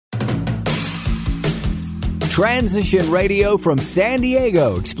Transition Radio from San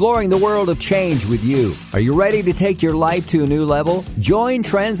Diego, exploring the world of change with you. Are you ready to take your life to a new level? Join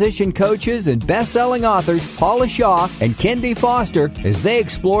transition coaches and best-selling authors Paula Shaw and Kendi Foster as they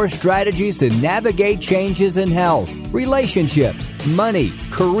explore strategies to navigate changes in health, relationships, money,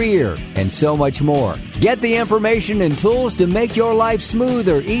 career, and so much more. Get the information and tools to make your life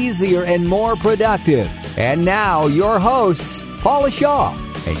smoother, easier, and more productive. And now, your hosts, Paula Shaw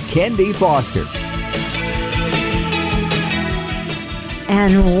and Kendi Foster.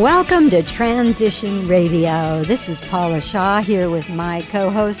 And welcome to Transition Radio. This is Paula Shaw here with my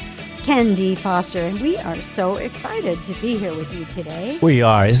co-host, Kendi Foster, and we are so excited to be here with you today. We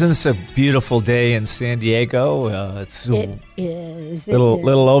are. Isn't this a beautiful day in San Diego? It is.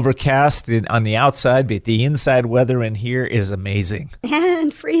 Little overcast on the outside, but the inside weather in here is amazing.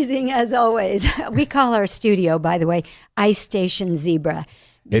 And freezing as always. We call our studio, by the way, Ice Station Zebra,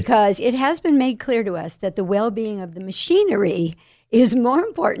 because it has been made clear to us that the well-being of the machinery is more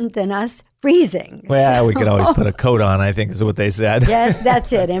important than us freezing. Well, we could always put a coat on, I think is what they said. Yes,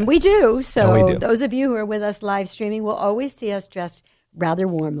 that's it. And we do. So we do. Those of you who are with us live streaming will always see us dressed rather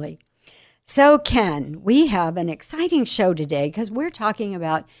warmly. So, Ken, we have an exciting show today because we're talking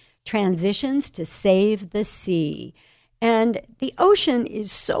about transitions to save the sea. And the ocean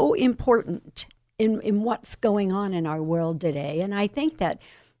is so important in what's going on in our world today. And I think that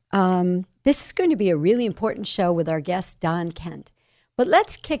this is going to be a really important show with our guest, Don Kent. But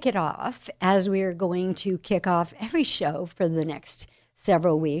let's kick it off, as we are going to kick off every show for the next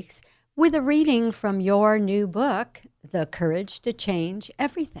several weeks, with a reading from your new book, The Courage to Change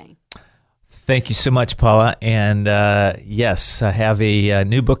Everything. Thank you so much, Paula. And yes, I have a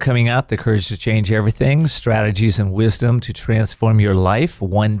new book coming out, The Courage to Change Everything, Strategies and Wisdom to Transform Your Life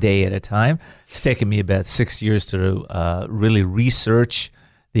One Day at a Time. It's taken me about 6 years to really research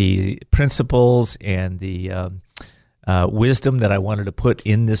the principles and the wisdom that I wanted to put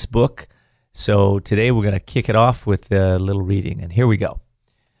in this book. So today we're going to kick it off with a little reading, and here we go.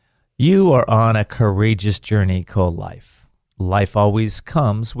 You are on a courageous journey called life. Life always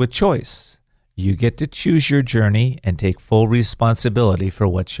comes with choice. You get to choose your journey and take full responsibility for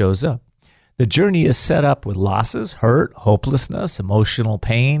what shows up. The journey is set up with losses, hurt, hopelessness, emotional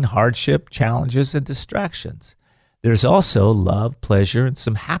pain, hardship, challenges, and distractions. There's also love, pleasure, and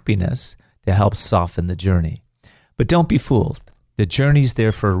some happiness to help soften the journey. But don't be fooled. The journey's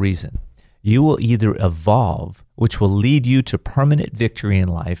there for a reason. You will either evolve, which will lead you to permanent victory in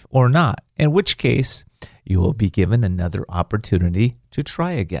life, or not, in which case you will be given another opportunity to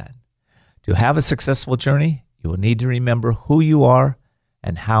try again. To have a successful journey, you will need to remember who you are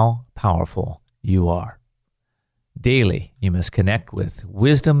and how powerful you are. Daily, you must connect with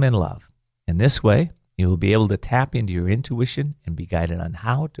wisdom and love. In this way, you will be able to tap into your intuition and be guided on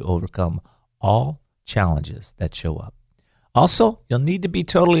how to overcome all challenges that show up. Also, you'll need to be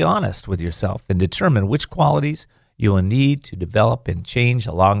totally honest with yourself and determine which qualities you will need to develop and change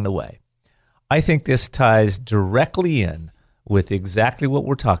along the way. I think this ties directly in with exactly what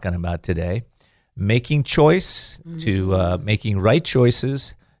we're talking about today, making making right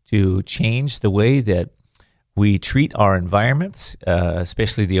choices to change the way that we treat our environments,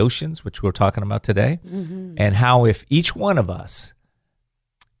 especially the oceans, which we're talking about today, and how if each one of us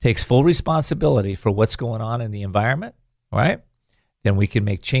takes full responsibility for what's going on in the environment, right, then we can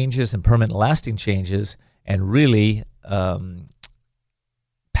make changes and permanent lasting changes and really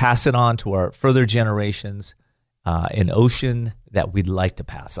pass it on to our further generations, an ocean that we'd like to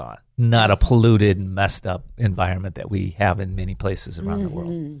pass on, not a polluted, messed up environment that we have in many places around the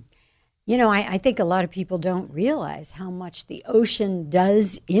world. You know, I think a lot of people don't realize how much the ocean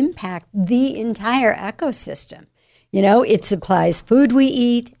does impact the entire ecosystem. You know, it supplies food we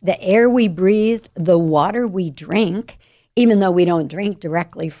eat, the air we breathe, the water we drink. Even though we don't drink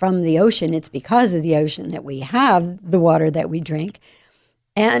directly from the ocean, it's because of the ocean that we have the water that we drink.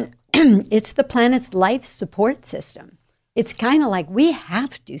 And it's the planet's life support system. It's kind of like we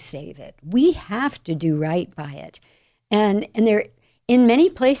have to save it. We have to do right by it. And there, in many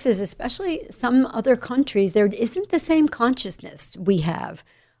places, especially some other countries, there isn't the same consciousness we have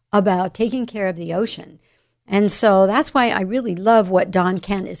about taking care of the ocean. And so that's why I really love what Don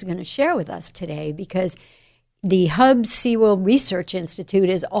Kent is going to share with us today, because the Hubbs-SeaWorld Research Institute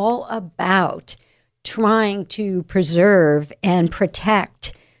is all about trying to preserve and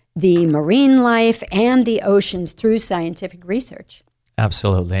protect the marine life and the oceans through scientific research.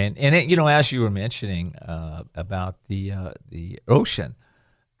 Absolutely. And it, you know, as you were mentioning about the ocean,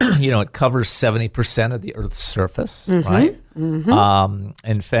 you know, it covers 70% of the Earth's surface, right?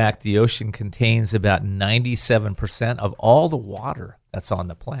 In fact, the ocean contains about 97% of all the water that's on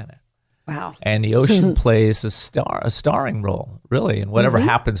the planet. Wow. And the ocean plays a starring role, really, in whatever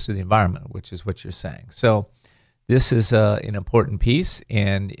happens to the environment, which is what you're saying. So this is an important piece.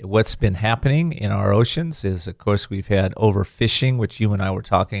 And what's been happening in our oceans is, of course, we've had overfishing, which you and I were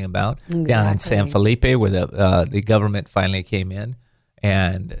talking about, down in San Felipe, where the government finally came in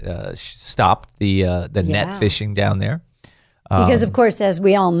and stopped the net fishing down there. Because, of course, as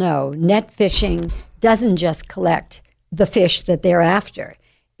we all know, net fishing doesn't just collect the fish that they're after.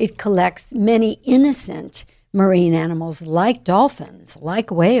 It collects many innocent marine animals like dolphins,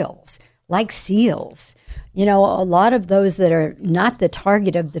 like whales, like seals. You know, a lot of those that are not the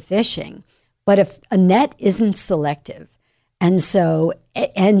target of the fishing. But if a net isn't selective,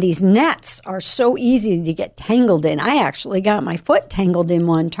 and these nets are so easy to get tangled in. I actually got my foot tangled in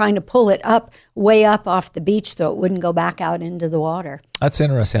one trying to pull it up, way up off the beach so it wouldn't go back out into the water. That's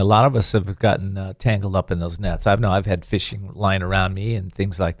interesting. A lot of us have gotten tangled up in those nets. I've had fishing line around me and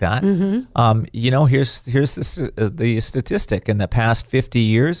things like that. Here's the statistic. In the past 50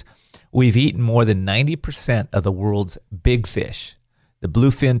 years, we've eaten more than 90% of the world's big fish. The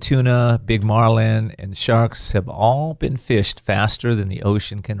bluefin tuna, big marlin, and sharks have all been fished faster than the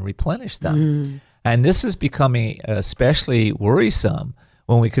ocean can replenish them. And this is becoming especially worrisome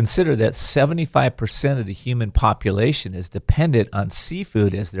when we consider that 75% of the human population is dependent on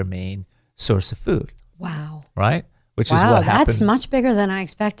seafood as their main source of food. Wow. Right? Which is what happened. That's much bigger than I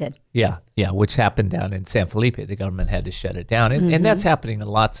expected. Yeah, which happened down in San Felipe. The government had to shut it down. And that's happening in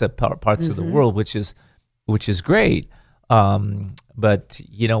lots of parts of the world, which is great. But,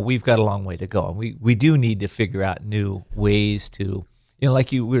 we've got a long way to go. We do need to figure out new ways to,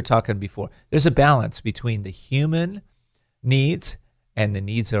 like we were talking before, there's a balance between the human needs and the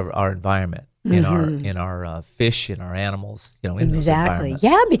needs of our environment, in our fish, in our animals, in those environments.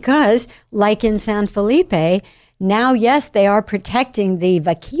 Yeah, because like in San Felipe, now, yes, they are protecting the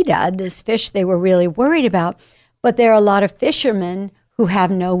Vaquita, this fish they were really worried about, but there are a lot of fishermen who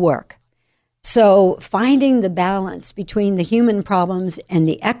have no work. So finding the balance between the human problems and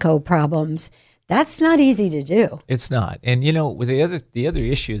the eco problems, that's not easy to do. It's not. And, with the other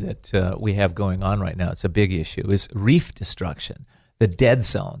issue that we have going on right now, it's a big issue, is reef destruction, the dead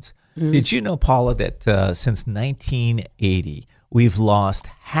zones. Did you know, Paula, that since 1980, we've lost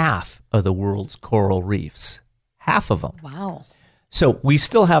half of the world's coral reefs? Half of them. Wow. So we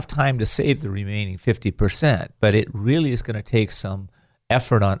still have time to save the remaining 50%, but it really is going to take some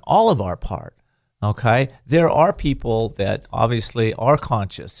effort on all of our part, okay? There are people that obviously are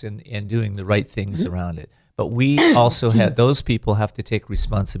conscious in doing the right things around it, but we also those people have to take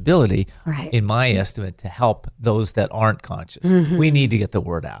responsibility, in my estimate, to help those that aren't conscious. We need to get the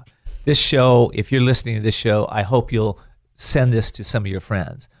word out. This show, if you're listening to this show, I hope you'll send this to some of your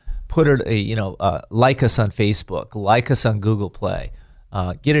friends. Put it, like us on Facebook, like us on Google Play.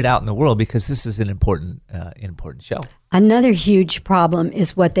 Get it out in the world because this is an important show. Another huge problem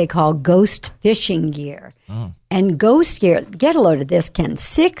is what they call ghost fishing gear. And ghost gear, get a load of this, Ken,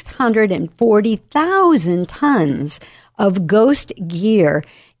 640,000 tons of ghost gear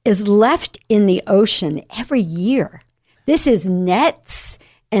is left in the ocean every year. This is nets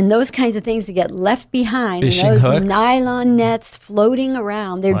and those kinds of things that get left behind. Fishing and those hooks. Nylon nets floating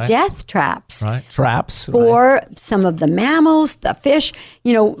around. They're death traps. Right, traps. For some of the mammals, the fish,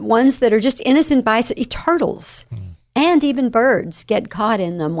 ones that are just innocent turtles. And even birds get caught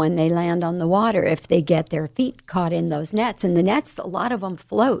in them when they land on the water if they get their feet caught in those nets. And the nets, a lot of them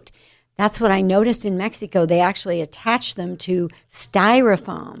float. That's what I noticed in Mexico. They actually attach them to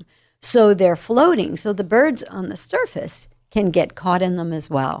styrofoam. So they're floating. So the birds on the surface can get caught in them as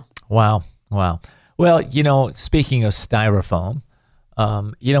well. Wow. Well, speaking of styrofoam,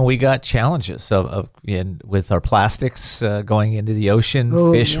 we got challenges with our plastics going into the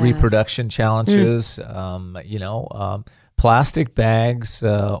ocean, fish reproduction challenges, plastic bags,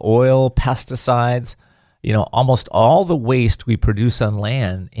 oil, pesticides. Almost all the waste we produce on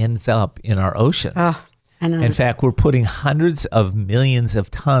land ends up in our oceans. In fact, we're putting hundreds of millions of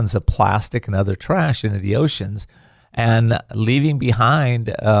tons of plastic and other trash into the oceans and leaving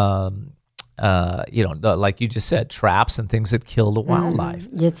behind like you just said, traps and things that kill the wildlife.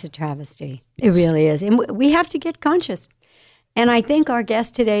 It's a travesty. It really is. And we have to get conscious. And I think our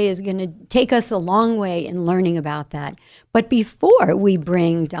guest today is going to take us a long way in learning about that. But before we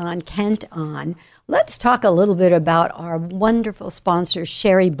bring Don Kent on, let's talk a little bit about our wonderful sponsor,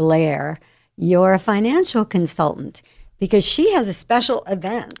 Sherry Blair. You're a financial consultant, because she has a special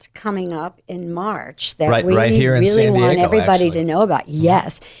event coming up in March that we here in really San Diego, want everybody to know about.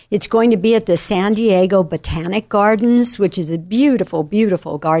 Yes, it's going to be at the San Diego Botanic Gardens, which is a beautiful,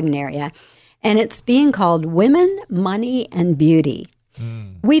 beautiful garden area. And it's being called Women, Money, and Beauty.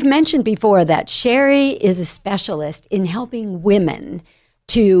 We've mentioned before that Sherry is a specialist in helping women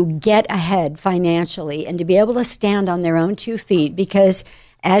to get ahead financially and to be able to stand on their own 2 feet because,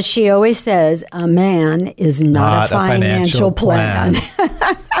 as she always says, a man is not a financial plan.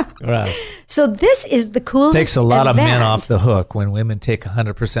 Right. So this is the coolest Takes a lot event. of men off the hook when women take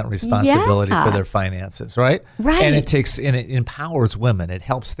 100% responsibility for their finances, right? Right. And it empowers women. It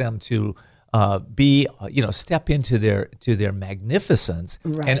helps them to step into their magnificence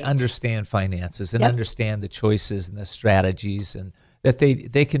and understand finances and understand the choices and the strategies and that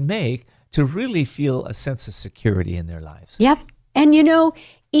they can make to really feel a sense of security in their lives. Yep. And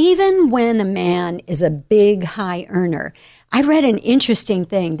even when a man is a big high earner, I read an interesting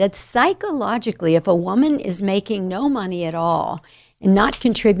thing that psychologically, if a woman is making no money at all and not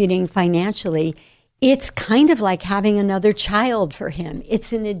contributing financially, it's kind of like having another child for him.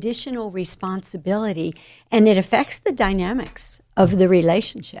 It's an additional responsibility, and it affects the dynamics of the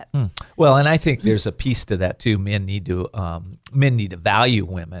relationship. Well, and I think there's a piece to that too. Men need to value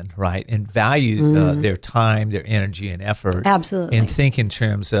women, right, and value their time, their energy, and effort. Absolutely. And think in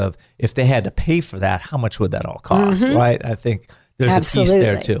terms of if they had to pay for that, how much would that all cost, right? I think there's a piece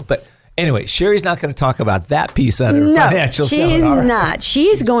there too. But anyway, Sherry's not going to talk about that piece on her financial seminar. No, she's not.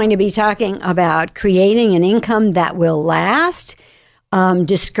 She's going to be talking about creating an income that will last,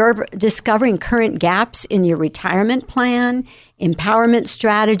 discovering current gaps in your retirement plan, empowerment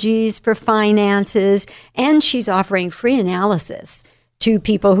strategies for finances, and she's offering free analysis to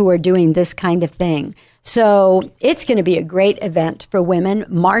people who are doing this kind of thing. So it's going to be a great event for women,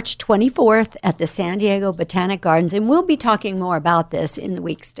 March 24th at the San Diego Botanic Gardens, and we'll be talking more about this in the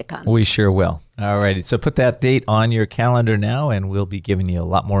weeks to come. We sure will. All righty. So put that date on your calendar now, and we'll be giving you a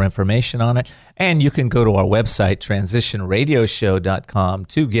lot more information on it. And you can go to our website, transitionradioshow.com,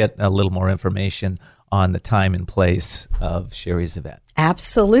 to get a little more information on the time and place of Sherry's event.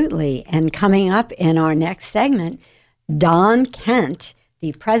 Absolutely. And coming up in our next segment, Don Kent,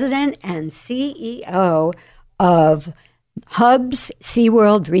 the president and CEO of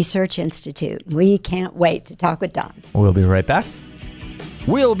Hubbs-SeaWorld Research Institute. We can't wait to talk with Don. We'll be right back.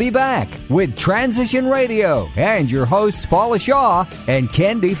 We'll be back with Transition Radio and your hosts Paula Shaw and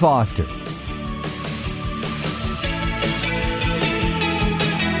Ken D. Foster.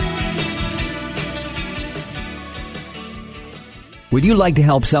 Would you like to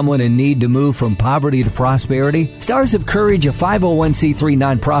help someone in need to move from poverty to prosperity? Stars of Courage, a 501c3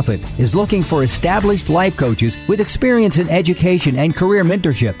 nonprofit, is looking for established life coaches with experience in education and career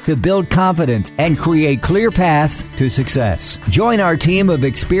mentorship to build confidence and create clear paths to success. Join our team of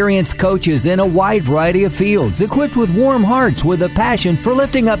experienced coaches in a wide variety of fields, equipped with warm hearts with a passion for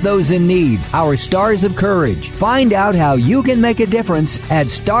lifting up those in need. Our Stars of Courage. Find out how you can make a difference at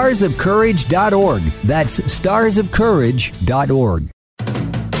starsofcourage.org. That's starsofcourage.org.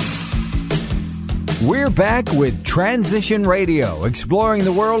 We're back with Transition Radio, exploring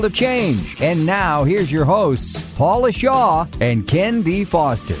the world of change. And now, here's your hosts, Paula Shaw and Ken D.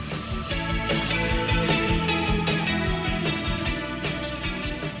 Foster.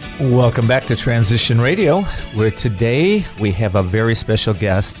 Welcome back to Transition Radio, where today we have a very special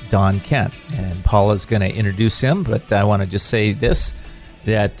guest, Don Kent. And Paula's going to introduce him, but I want to just say this,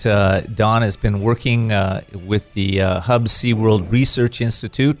 that Don has been working with the Hubbs-SeaWorld Research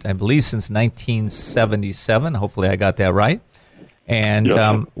Institute, I believe since 1977. Hopefully I got that right. And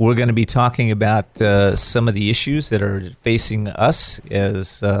we're going to be talking about some of the issues that are facing us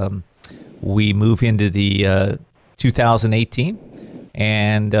as we move into the 2018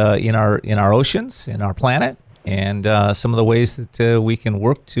 and in our oceans, in our planet, and some of the ways that we can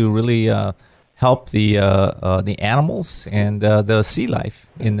work to really help the animals and the sea life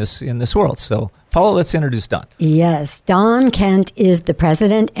in this world. So, Paula, let's introduce Don. Yes, Don Kent is the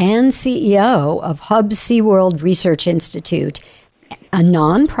president and CEO of Hubbs-SeaWorld Research Institute, a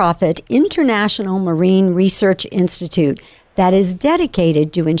nonprofit international marine research institute that is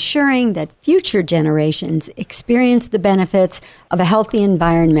dedicated to ensuring that future generations experience the benefits of a healthy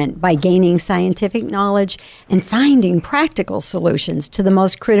environment by gaining scientific knowledge and finding practical solutions to the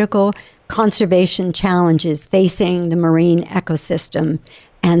most critical conservation challenges facing the marine ecosystem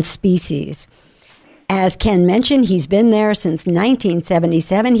and species. As Ken mentioned, he's been there since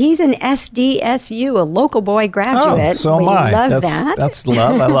 1977. He's an SDSU, a local boy graduate. Oh, so we am I. love that. That's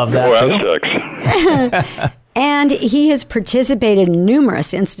love. I love that too. And he has participated in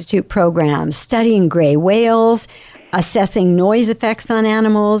numerous institute programs, studying gray whales, assessing noise effects on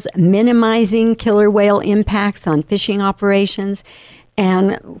animals, minimizing killer whale impacts on fishing operations,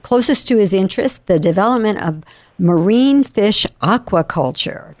 and closest to his interest, the development of marine fish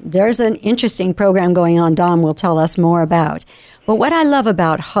aquaculture. There's an interesting program going on Don will tell us more about. But what I love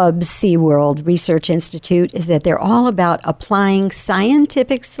about Hubbs-SeaWorld Research Institute is that they're all about applying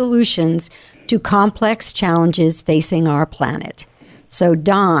scientific solutions to complex challenges facing our planet. So,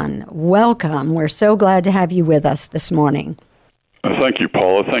 Don, welcome. We're so glad to have you with us this morning. Thank you,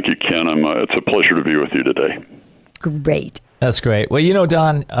 Paula. Thank you, Ken. It's a pleasure to be with you today. Great. That's great. Well,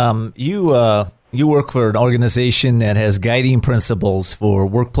 Don, you work for an organization that has guiding principles for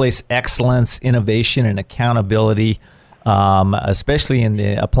workplace excellence, innovation, and accountability, especially in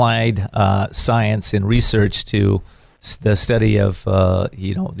the applied science and research to the study of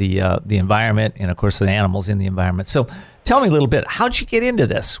the environment and, of course, the animals in the environment. So, tell me a little bit. How'd you get into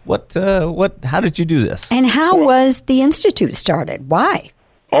this? How did you do this? And how was the institute started? Why?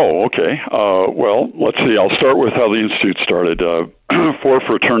 Oh, okay. Well, let's see. I'll start with how the institute started. Four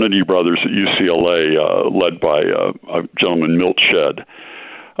fraternity brothers at UCLA, led by a gentleman, Milt Shedd,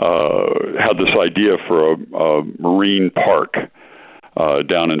 had this idea for a marine park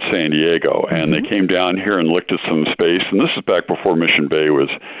down in San Diego, and they came down here and looked at some space, and this is back before Mission Bay was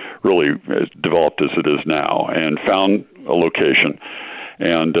really as developed as it is now, and found a location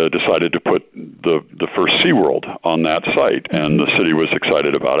and decided to put the first SeaWorld on that site, and the city was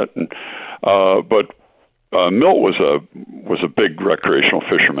excited about it. But Milt was a big recreational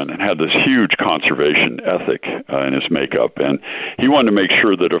fisherman and had this huge conservation ethic in his makeup, and he wanted to make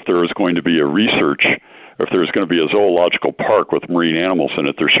sure that if there was going to be if there was going to be a zoological park with marine animals in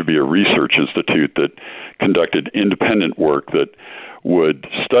it, there should be a research institute that conducted independent work that would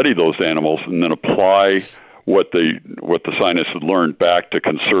study those animals and then apply what the scientists had learned back to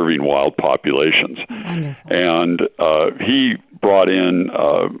conserving wild populations. Wonderful. And he brought in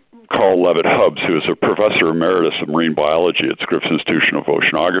Carl Levitt Hubbs, who is a professor emeritus of marine biology at Scripps Institution of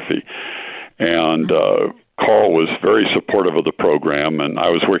Oceanography. And Carl was very supportive of the program, and I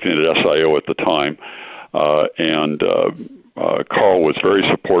was working at SIO at the time. Carl was very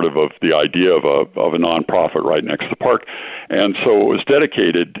supportive of the idea of a nonprofit right next to the park, and so it was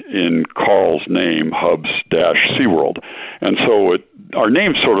dedicated in Carl's name, Hubbs-SeaWorld. And so our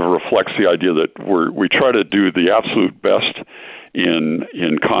name sort of reflects the idea that we try to do the absolute best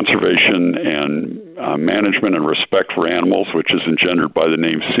in conservation and management and respect for animals, which is engendered by the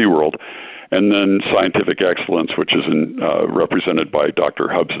name SeaWorld, and then scientific excellence, which is represented by Dr.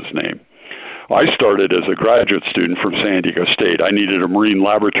 Hubbs' name. I started as a graduate student from San Diego State. I needed a marine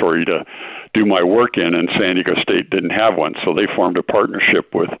laboratory to do my work in, and San Diego State didn't have one, so they formed a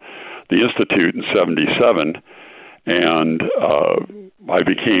partnership with the Institute in 1977, and I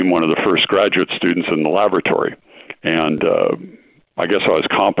became one of the first graduate students in the laboratory. And I guess I was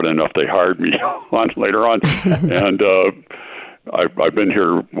competent enough they hired me later on, and I've been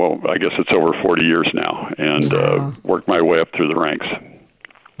here, well, I guess it's over 40 years now, and worked my way up through the ranks.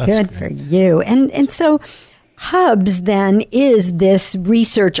 That's good for you. And so Hubbs then is this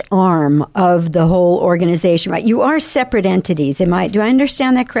research arm of the whole organization, right? You are separate entities. Do I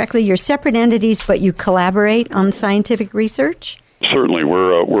understand that correctly? You're separate entities, but you collaborate on scientific research? Certainly.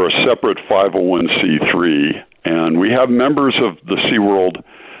 We're a separate 501c3, and we have members of the SeaWorld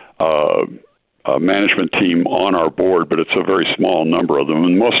management team on our board, but it's a very small number of them,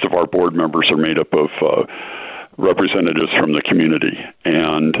 and most of our board members are made up of representatives from the community.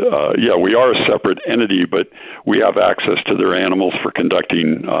 And we are a separate entity, but we have access to their animals for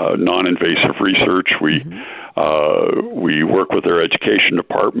conducting non-invasive research. We work with their education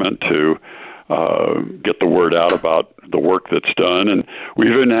department to get the word out about the work that's done. And we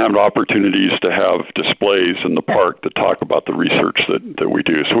even have opportunities to have displays in the park that talk about the research that we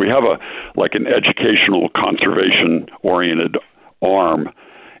do. So we have an educational, conservation-oriented arm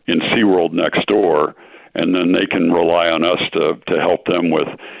in SeaWorld next door, and then they can rely on us to help them with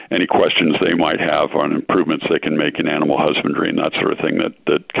any questions they might have on improvements they can make in animal husbandry and that sort of thing that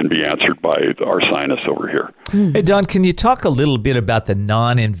can be answered by our scientists over here. Hey, Don, can you talk a little bit about the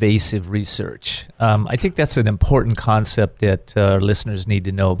non-invasive research? I think that's an important concept that listeners need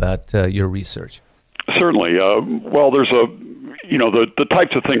to know about your research. Certainly. There's the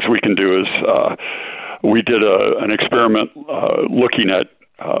types of things we can do is we did an experiment looking at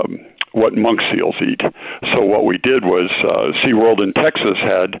what monk seals eat. So what we did was SeaWorld in Texas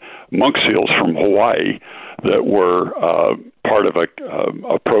had monk seals from Hawaii that were part of a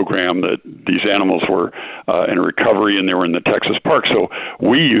program that these animals were in recovery, and they were in the Texas park. So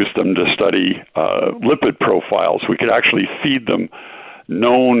we used them to study lipid profiles. We could actually feed them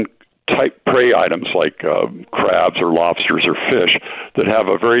known type prey items like crabs or lobsters or fish that have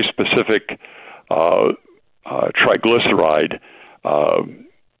a very specific triglyceride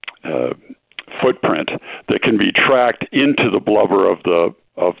footprint that can be tracked into the blubber of the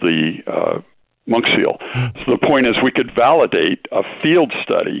monk seal. So the point is we could validate a field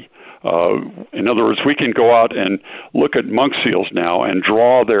study. In other words, we can go out and look at monk seals now and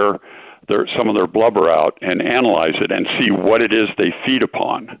draw some of their blubber out and analyze it and see what it is they feed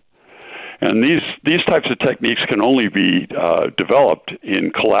upon. And these types of techniques can only be developed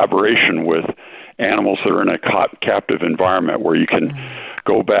in collaboration with animals that are in a captive environment where you can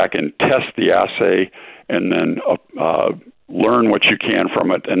go back and test the assay and then learn what you can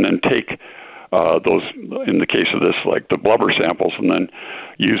from it, and then take those, in the case of this, like the blubber samples, and then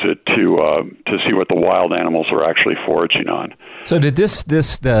use it to see what the wild animals are actually foraging on. So did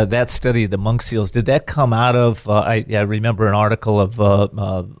that study, the monk seals, did that come out of, I remember an article of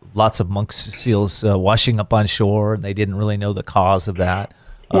lots of monk seals washing up on shore, and they didn't really know the cause of that?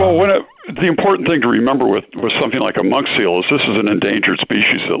 Well, the important thing to remember with something like a monk seal is this is an endangered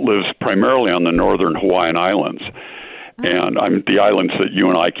species that lives primarily on the northern Hawaiian Islands. And the islands that you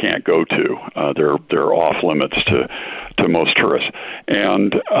and I can't go to. They're off limits to most tourists.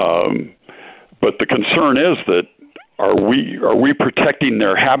 And but the concern is that are we protecting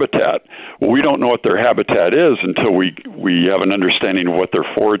their habitat? Well, we don't know what their habitat is until we have an understanding of what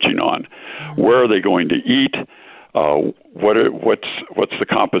they're foraging on. Where are they going to eat? What's the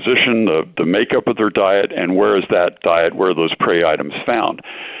composition, the makeup of their diet, and where is that diet, where are those prey items found?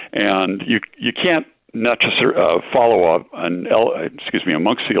 And you can't not just follow up a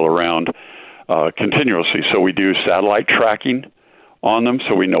monk seal around continuously. So we do satellite tracking on them,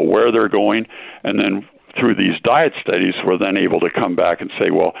 so we know where they're going, and then through these diet studies, we're then able to come back and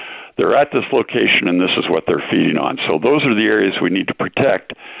say, well, they're at this location and this is what they're feeding on. So those are the areas we need to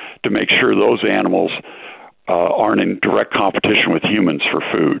protect to make sure those animals aren't in direct competition with humans for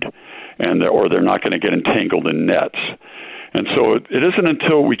food, or they're not going to get entangled in nets. And so it isn't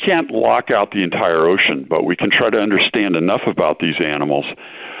until we can't lock out the entire ocean, but we can try to understand enough about these animals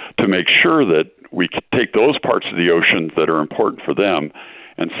to make sure that we can take those parts of the ocean that are important for them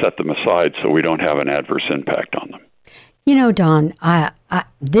and set them aside so we don't have an adverse impact on them. You know, Don,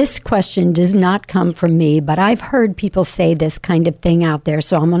 this question does not come from me, but I've heard people say this kind of thing out there,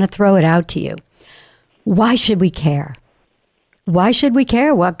 so I'm going to throw it out to you. Why should we care? Why should we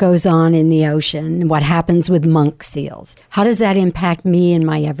care what goes on in the ocean, what happens with monk seals? How does that impact me in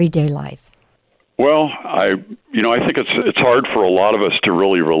my everyday life? Well, I think it's hard for a lot of us to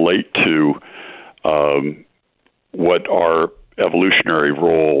really relate to what our evolutionary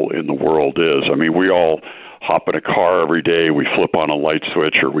role in the world is. I mean, we all hop in a car every day, we flip on a light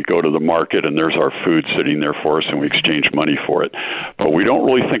switch, or we go to the market and there's our food sitting there for us and we exchange money for it. But we don't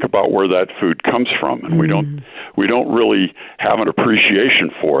really think about where that food comes from, and we don't really have an appreciation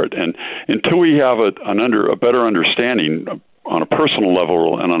for it. And until we have a better understanding on a personal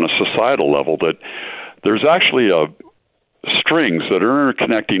level and on a societal level that there's actually strings that are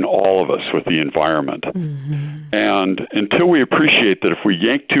interconnecting all of us with the environment. And until we appreciate that if we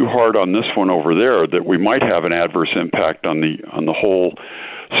yank too hard on this one over there, that we might have an adverse impact on the whole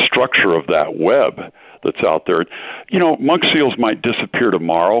structure of that web that's out there. You know, monk seals might disappear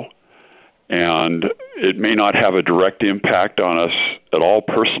tomorrow, and it may not have a direct impact on us at all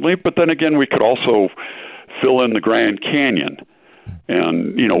personally, but then again, we could also fill in the Grand Canyon.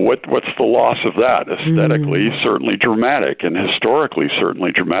 And, you know, what's the loss of that? Aesthetically, certainly dramatic, and historically,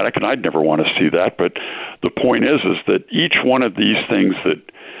 certainly dramatic, and I'd never want to see that. But the point is that each one of these things that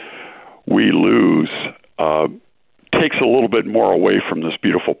we lose takes a little bit more away from this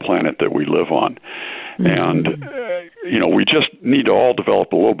beautiful planet that we live on. And, we just need to all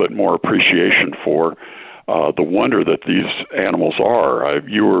develop a little bit more appreciation for the wonder that these animals are. I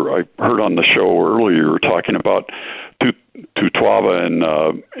heard on the show earlier, you were talking about Tutuava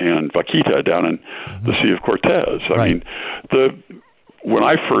and Vaquita down in the Sea of Cortez. I mean, when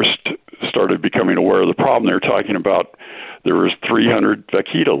I first started becoming aware of the problem, they were talking about there was 300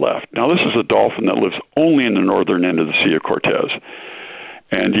 Vaquita left. Now, this is a dolphin that lives only in the northern end of the Sea of Cortez.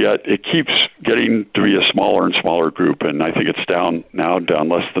 And yet it keeps getting to be a smaller and smaller group, and I think it's down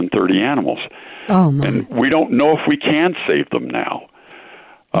less than 30 animals. Oh, my. And we don't know if we can save them now.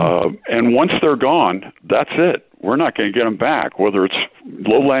 And once they're gone, that's it. We're not going to get them back, whether it's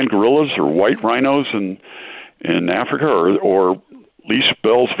lowland gorillas or white rhinos in Africa or least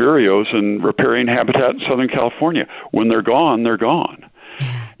Bell's vireos in riparian habitat in Southern California. When they're gone, they're gone.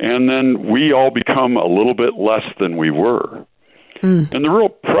 And then we all become a little bit less than we were. And the real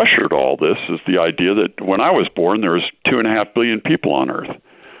pressure to all this is the idea that when I was born, there was 2.5 billion people on Earth.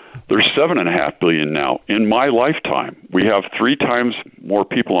 There's 7.5 billion now. In my lifetime, we have 3 times more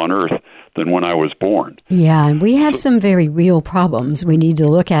people on Earth than when I was born. Yeah, and we have some very real problems we need to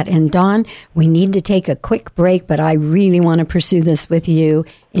look at. And Don, we need to take a quick break, but I really want to pursue this with you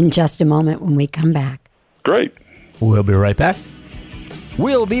in just a moment when we come back. Great. We'll be right back.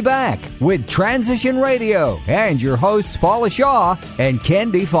 We'll be back with Transition Radio and your hosts Paula Shaw and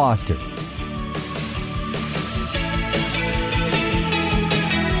Ken D. Foster.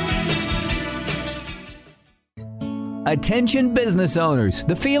 Attention business owners.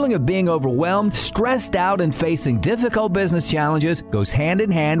 The feeling of being overwhelmed, stressed out, and facing difficult business challenges goes hand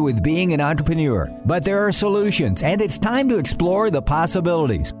in hand with being an entrepreneur. But there are solutions, and it's time to explore the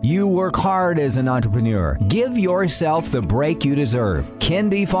possibilities. You work hard as an entrepreneur. Give yourself the break you deserve. Ken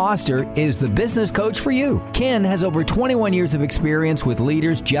D. Foster is the business coach for you. Ken has over 21 years of experience with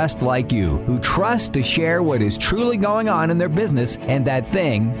leaders just like you, who trust to share what is truly going on in their business and that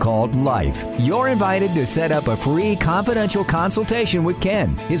thing called life. You're invited to set up a free confidential consultation with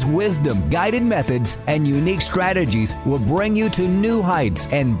Ken. His wisdom, guided methods, and unique strategies will bring you to new heights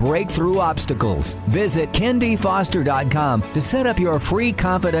and break through obstacles. Visit kendfoster.com to set up your free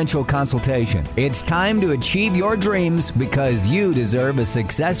confidential consultation. It's time to achieve your dreams because you deserve a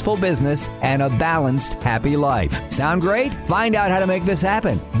successful business and a balanced, happy life. Sound great? Find out how to make this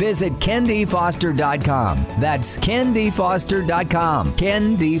happen. Visit kendfoster.com. That's kendfoster.com.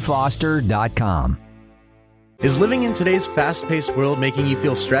 kendfoster.com. Is living in today's fast-paced world making you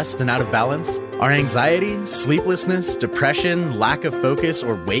feel stressed and out of balance? Are anxiety, sleeplessness, depression, lack of focus,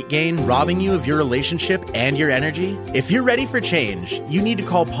 or weight gain robbing you of your relationship and your energy? If you're ready for change, you need to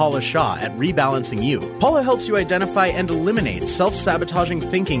call Paula Shaw at Rebalancing You. Paula helps you identify and eliminate self-sabotaging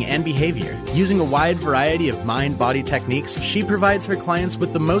thinking and behavior. Using a wide variety of mind-body techniques, she provides her clients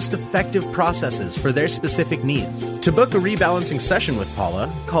with the most effective processes for their specific needs. To book a rebalancing session with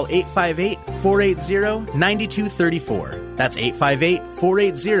Paula, call 858-480-9234. That's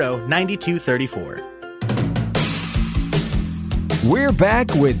 858-480-9234. We're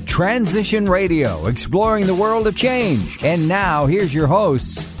back with Transition Radio, exploring the world of change. And now, here's your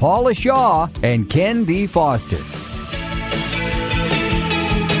hosts, Paula Shaw and Ken D. Foster.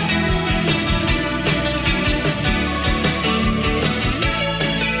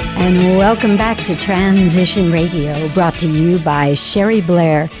 And welcome back to Transition Radio, brought to you by Sherry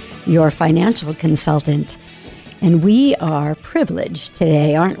Blair, your financial consultant. And we are privileged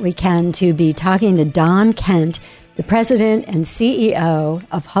today, aren't we, Ken, to be talking to Don Kent, the president and CEO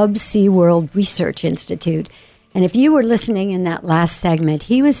of Hubbs-SeaWorld Research Institute. And if you were listening in that last segment,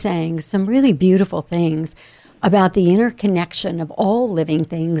 he was saying some really beautiful things about the interconnection of all living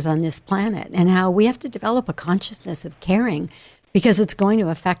things on this planet and how we have to develop a consciousness of caring because it's going to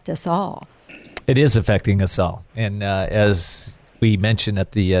affect us all. It is affecting us all. And as we mentioned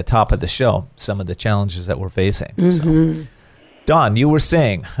at the top of the show, some of the challenges that we're facing. Mm-hmm. So, Don, you were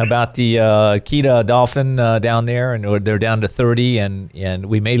saying about the Vaquita dolphin down there, and they're down to 30, and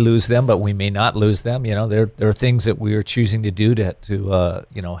we may lose them, but we may not lose them. You know, there are things that we are choosing to do to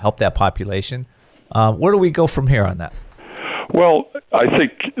help that population. Where do we go from here on that? Well, I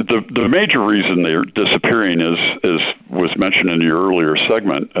think the major reason they're disappearing is was mentioned in your earlier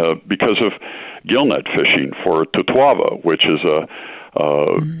segment because of gillnet fishing for tutuava, which is a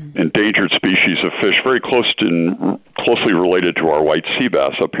endangered species of fish very closely related to our white sea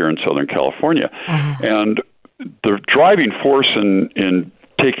bass up here in Southern California. And the driving force in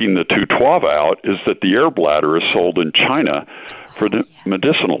taking the tutuava out is that the air bladder is sold in China for the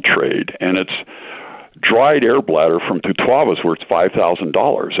medicinal trade, and it's dried air bladder from tutuavas worth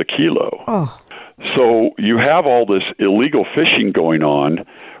 $5,000 a kilo. So you have all this illegal fishing going on,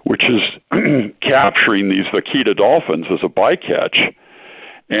 which is capturing these Vaquita dolphins as a bycatch,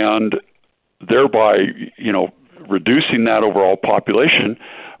 and thereby, reducing that overall population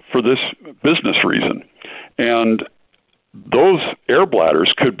for this business reason. And those air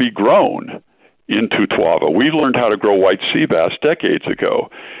bladders could be grown in tutuava. We learned how to grow white sea bass decades ago,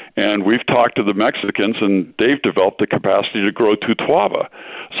 and we've talked to the Mexicans, and they've developed the capacity to grow tutuava.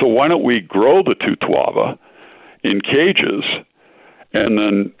 So why don't we grow the tutuava in cages and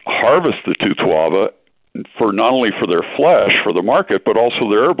then harvest the tutuava for not only for their flesh, for the market, but also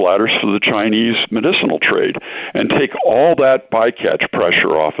their air bladders for the Chinese medicinal trade, and take all that bycatch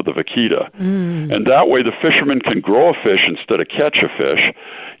pressure off of the Vaquita. And that way the fishermen can grow a fish instead of catch a fish.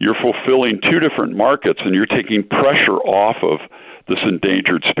 You're fulfilling two different markets, and you're taking pressure off of this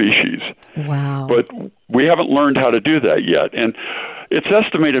endangered species. Wow. But we haven't learned how to do that yet. And it's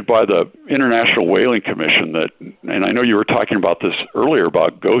estimated by the International Whaling Commission that, and I know you were talking about this earlier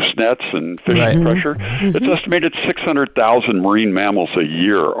about ghost nets and fishing pressure, it's estimated 600,000 marine mammals a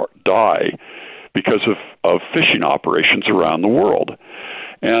year die because of fishing operations around the world.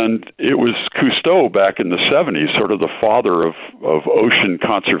 And it was Cousteau back in the 70s, sort of the father of ocean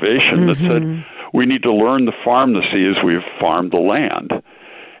conservation, that said, we need to learn to farm the sea as we've farmed the land.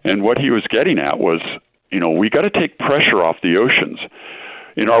 And what he was getting at was, we got to take pressure off the oceans.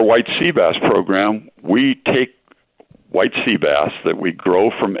 In our white sea bass program, we take white sea bass that we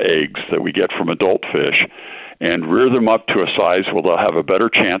grow from eggs that we get from adult fish and rear them up to a size where they'll have a better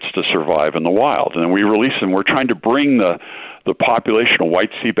chance to survive in the wild. And then we release them. We're trying to bring the population of white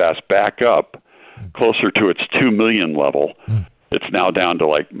sea bass back up closer to its 2 million level. It's now down to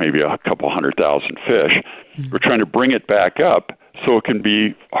like maybe a couple 100,000 fish. We're trying to bring it back up so it can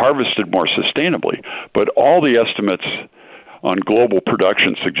be harvested more sustainably. But all the estimates on global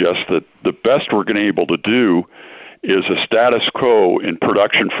production suggest that the best we're going to be able to do is a status quo in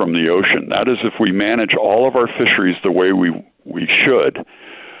production from the ocean. That is, if we manage all of our fisheries the way we should,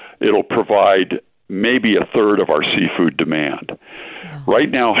 it'll provide maybe a third of our seafood demand.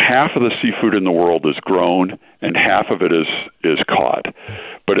 Right now, half of the seafood in the world is grown and half of it is caught.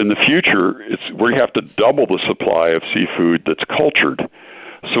 But in the future, we have to double the supply of seafood that's cultured.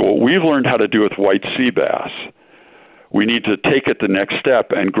 So what we've learned how to do with white sea bass, we need to take it the next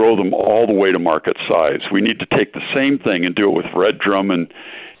step and grow them all the way to market size. We need to take the same thing and do it with red drum in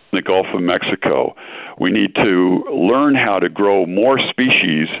the Gulf of Mexico. We need to learn how to grow more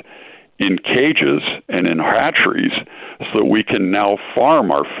species in cages and in hatcheries so that we can now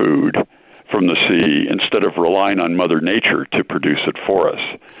farm our food from the sea instead of relying on Mother Nature to produce it for us.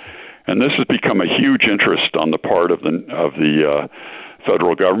 And this has become a huge interest on the part of the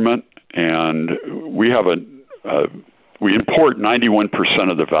federal government, and we import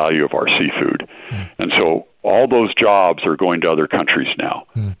 91% of the value of our seafood. And so all those jobs are going to other countries now.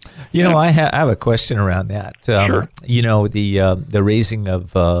 I have a question around that. Sure. The raising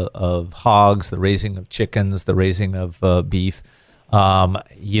of hogs, the raising of chickens, the raising of beef.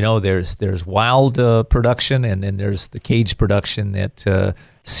 There's wild production, and then there's the cage production that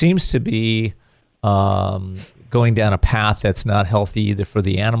seems to be going down a path that's not healthy either for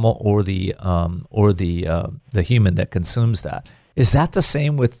the animal or the human that consumes that. Is that the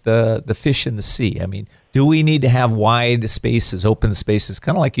same with the fish in the sea? I mean, do we need to have wide spaces, open spaces,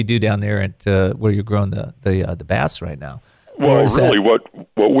 kind of like you do down there at where you're growing the bass right now? Well, really, what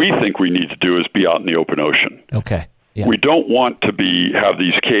we think we need to do is be out in the open ocean. Okay. Yeah. We don't want to have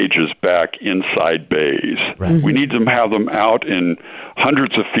these cages back inside bays. Right. We need to have them out in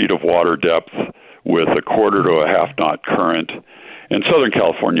hundreds of feet of water depth with a quarter to a half knot current. And Southern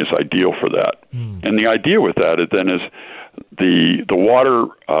California is ideal for that. And the idea with that then is the water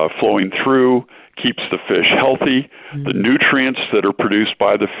flowing through keeps the fish healthy. The nutrients that are produced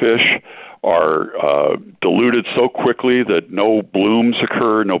by the fish are diluted so quickly that no blooms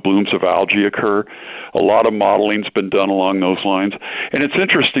occur, no blooms of algae occur. A lot of modeling's been done along those lines. And it's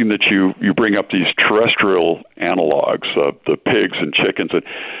interesting that you bring up these terrestrial analogs, the pigs and chickens and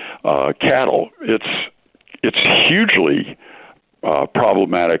cattle. It's hugely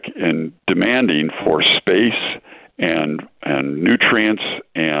problematic and demanding for space and nutrients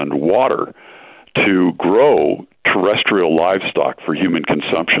and water to grow terrestrial livestock for human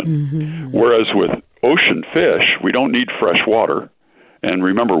consumption. Whereas with ocean fish, we don't need fresh water. And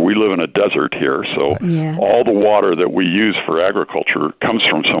remember, we live in a desert here, so all the water that we use for agriculture comes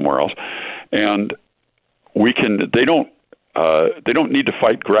from somewhere else. And they don't need to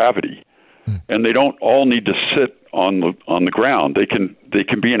fight gravity. And they don't all need to sit on the ground. They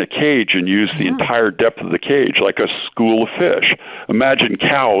can be in a cage and use the entire depth of the cage, like a school of fish. Imagine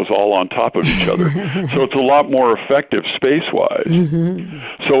cows all on top of each other. So it's a lot more effective space-wise.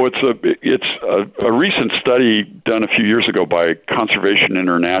 So it's a recent study done a few years ago by Conservation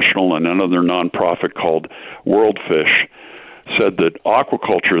International and another nonprofit called World Fish said that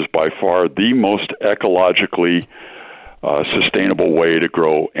aquaculture is by far the most ecologically sustainable way to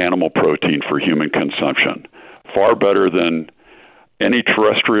grow animal protein for human consumption. Far better than any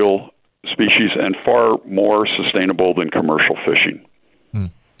terrestrial species and far more sustainable than commercial fishing.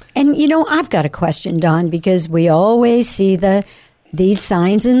 And, I've got a question, Don, because we always see these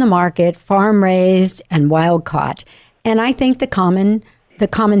signs in the market, farm-raised and wild-caught. And I think the common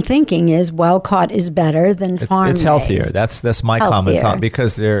thinking is wild-caught is better than farm-raised. It's healthier. That's my common thought,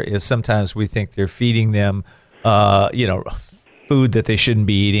 because there is sometimes we think they're feeding them food that they shouldn't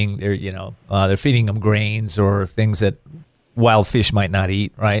be eating. They're feeding them grains or things that wild fish might not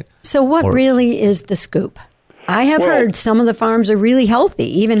eat, right? So what really is the scoop? I have heard some of the farms are really healthy,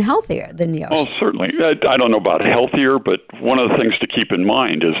 even healthier than the ocean. Well, certainly. I don't know about healthier, but one of the things to keep in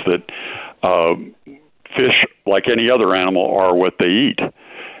mind is that fish, like any other animal, are what they eat.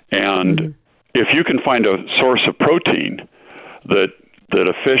 And if you can find a source of protein that that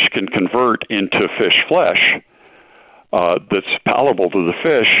a fish can convert into fish flesh that's palatable to the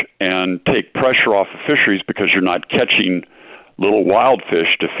fish and take pressure off of fisheries because you're not catching little wild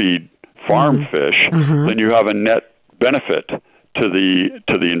fish to feed farm fish, then you have a net benefit to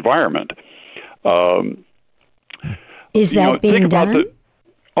the environment. Is that being done?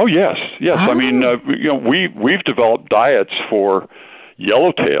 Oh yes. I mean, we've developed diets for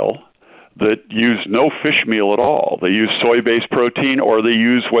yellowtail that use no fish meal at all. They use soy-based protein, or they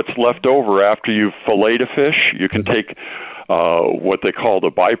use what's left over after you've filleted a fish. You can take what they call the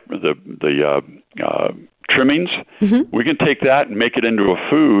trimmings. We can take that and make it into a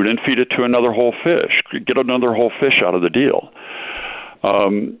food and feed it to another whole fish. Get another whole fish out of the deal.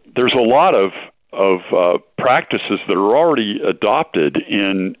 There's a lot of practices that are already adopted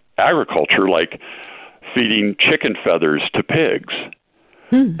in agriculture, like feeding chicken feathers to pigs.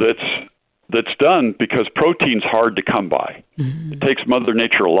 That's done because protein's hard to come by. It takes Mother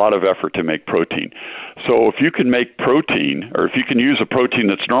Nature a lot of effort to make protein. So if you can make protein, or if you can use a protein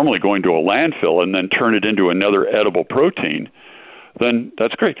that's normally going to a landfill and then turn it into another edible protein, then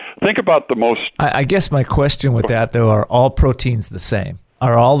that's great. Think about the most... I guess my question with that, though, are all proteins the same?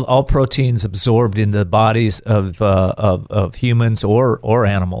 Are all proteins absorbed in the bodies of humans or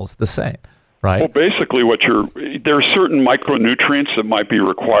animals the same? Right. Well, basically, there are certain micronutrients that might be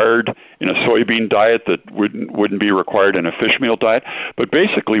required in a soybean diet that wouldn't be required in a fish meal diet. But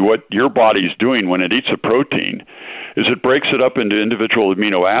basically, what your body's doing when it eats a protein is it breaks it up into individual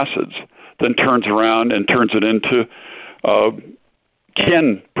amino acids, then turns around and turns it into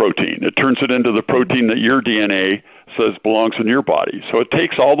kin protein. It turns it into the protein that your DNA says belongs in your body. So it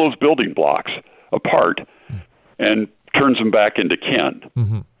takes all those building blocks apart and turns them back into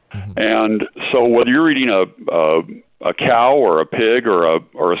kin. And so whether you're eating a cow or a pig or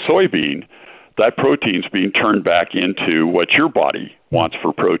a soybean, that protein's being turned back into what your body wants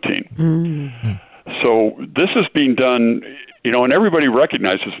for protein. So this is being done, and everybody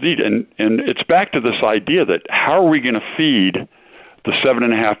recognizes the need. And it's back to this idea that how are we going to feed the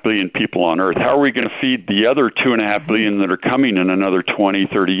 7.5 billion people on Earth? How are we going to feed the other 2.5 billion that are coming in another 20,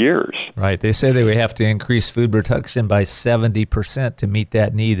 30 years? Right. They say that we have to increase food production by 70% to meet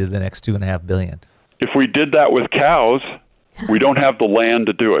that need of the next 2.5 billion. If we did that with cows, we don't have the land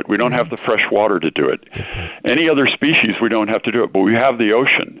to do it. We don't have the fresh water to do it. Any other species, we don't have to do it, but we have the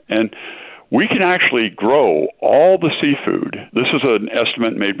ocean. And we can actually grow all the seafood. This is an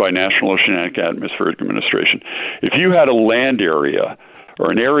estimate made by National Oceanic and Atmospheric Administration. If you had a land area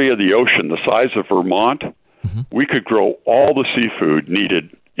or an area of the ocean the size of Vermont, we could grow all the seafood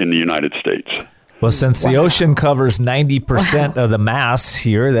needed in the United States. Well, since the ocean covers 90% of the mass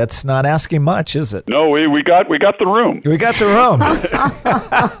here, that's not asking much, is it? No, we got the room. We got the room.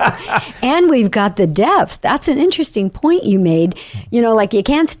 And we've got the depth. That's an interesting point you made. Like you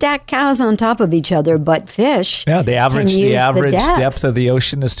can't stack cows on top of each other, but fish. Yeah, the average depth of the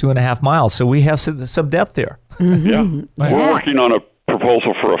ocean is 2.5 miles. So we have some depth there. Yeah. We're working on a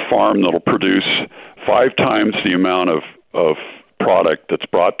proposal for a farm that'll produce 5 times the amount of product that's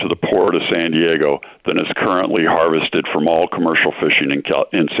brought to the port of San Diego than is currently harvested from all commercial fishing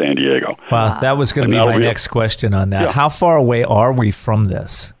in San Diego. Wow, that was going to be my next question on that. Yeah. How far away are we from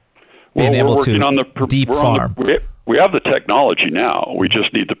this? Being able to deep farm. We have the technology now. We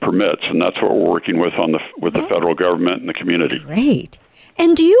just need the permits, and that's what we're working with with the federal government and the community. Great.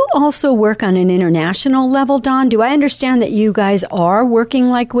 And do you also work on an international level, Don? Do I understand that you guys are working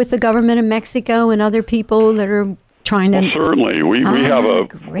with the government of Mexico and other people that are trying to... Well, certainly. We have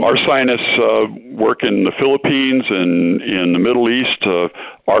our scientists work in the Philippines and in the Middle East,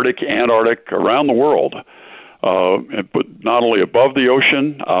 Arctic, Antarctic, around the world. But not only above the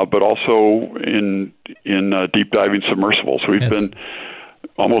ocean, but also in deep diving submersibles. We've been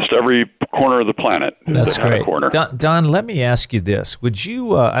almost every corner of the planet. That's great. Don, let me ask you this. Would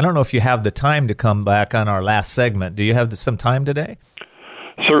you, I don't know if you have the time to come back on our last segment. Do you have some time today?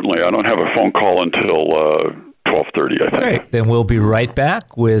 Certainly. I don't have a phone call until 12:30, I think. Great. Then we'll be right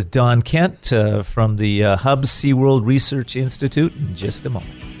back with Don Kent from the Hubbs-SeaWorld Research Institute in just a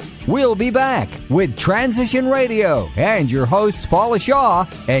moment. We'll be back with Transition Radio and your hosts Paula Shaw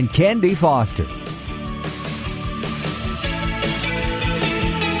and Ken D. Foster.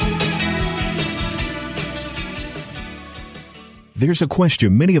 There's a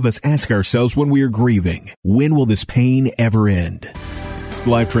question many of us ask ourselves when we are grieving. When will this pain ever end?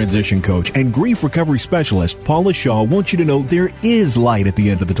 Life transition coach and grief recovery specialist Paula Shaw wants you to know there is light at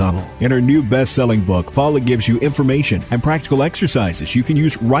the end of the tunnel. In her new best-selling book, Paula gives you information and practical exercises you can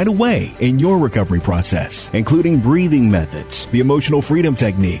use right away in your recovery process, including breathing methods, the emotional freedom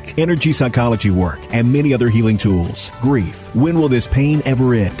technique, energy psychology work, and many other healing tools. Grief. When will this pain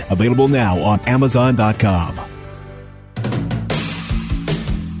ever end? Available now on Amazon.com.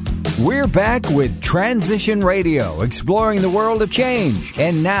 We're back with Transition Radio, exploring the world of change.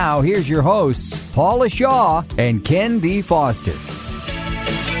 And now, here's your hosts, Paula Shaw and Ken D. Foster.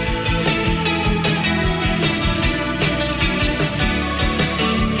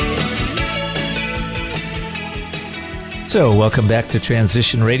 So, welcome back to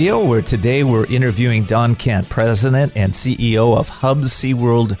Transition Radio, where today we're interviewing Don Kent, President and CEO of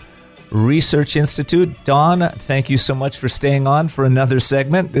Hubbs-SeaWorld Research Institute. Don, thank you so much for staying on for another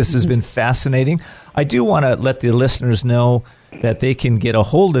segment. This has been fascinating. I do want to let the listeners know that they can get a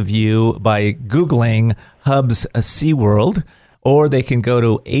hold of you by Googling Hubbs-SeaWorld, or they can go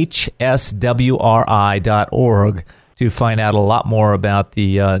to hswri.org to find out a lot more about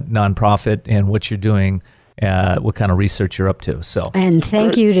the nonprofit and what you're doing. What kind of research you're up to. And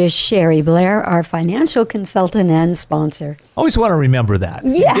thank you to Sherry Blair, our financial consultant and sponsor. Always want to remember that.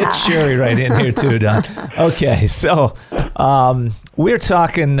 Yeah. Get Sherry right in here too, Don. Okay, so we're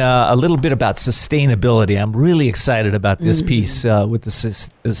talking a little bit about sustainability. I'm really excited about this piece with the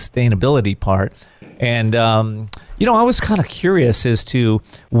sustainability part. And, I was kind of curious as to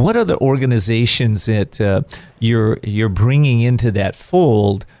what other organizations that you're bringing into that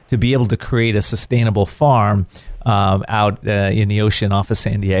fold to be able to create a sustainable farm out in the ocean off of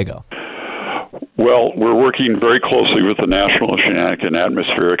San Diego. Well, we're working very closely with the National Oceanic and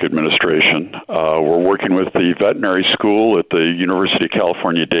Atmospheric Administration. We're working with the veterinary school at the University of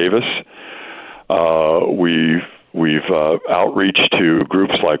California, Davis. We've outreach to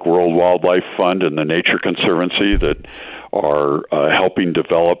groups like World Wildlife Fund and the Nature Conservancy that are helping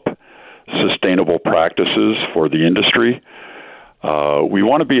develop sustainable practices for the industry. We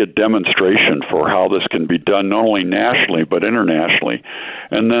want to be a demonstration for how this can be done not only nationally but internationally.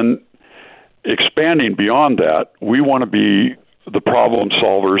 And then expanding beyond that, we want to be the problem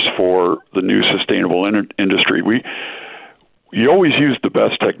solvers for the new sustainable industry. You always use the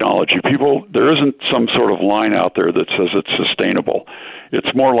best technology. There isn't some sort of line out there that says it's sustainable.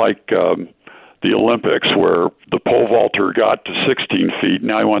 It's more like the Olympics, where the pole vaulter got to 16 feet.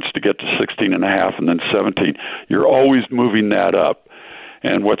 Now he wants to get to 16 and a half and then 17. You're always moving that up.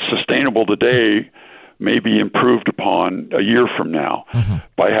 And what's sustainable today may be improved upon a year from now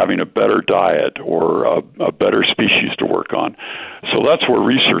by having a better diet or a better species to work on. So that's where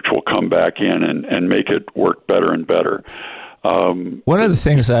research will come back in and make it work better and better. One of the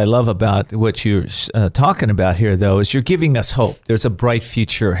things I love about what you're talking about here, though, is you're giving us hope. There's a bright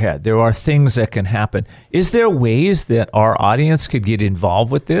future ahead. There are things that can happen. Is there ways that our audience could get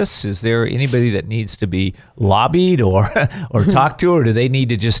involved with this? Is there anybody that needs to be lobbied or talked to, or do they need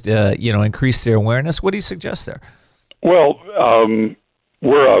to just increase their awareness? What do you suggest there? Well,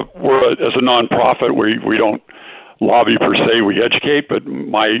 we're as a nonprofit, we don't lobby per se. We educate, but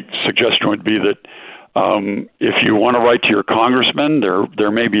my suggestion would be that if you want to write to your congressman,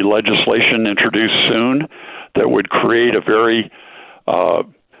 there may be legislation introduced soon that would create a very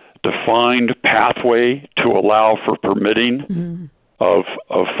defined pathway to allow for permitting of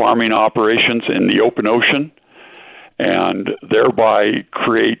farming operations in the open ocean, and thereby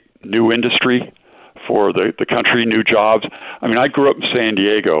create new industry for the country, new jobs. I mean, I grew up in San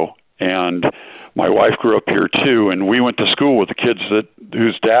Diego, and my wife grew up here too, and we went to school with the kids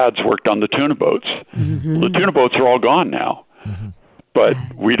whose dads worked on the tuna boats. The tuna boats are all gone now. But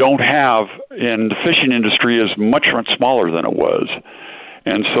we don't have, and the fishing industry is much smaller than it was.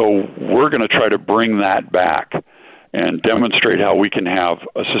 And so we're going to try to bring that back and demonstrate how we can have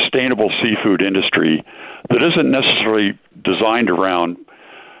a sustainable seafood industry that isn't necessarily designed around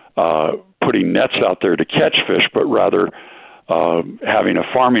putting nets out there to catch fish, but rather having a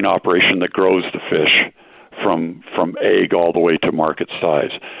farming operation that grows the fish from egg all the way to market size.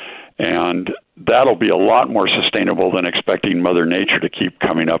 And that'll be a lot more sustainable than expecting Mother Nature to keep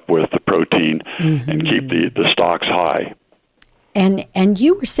coming up with the protein and keep the stocks high. And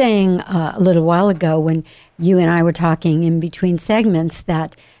you were saying a little while ago when you and I were talking in between segments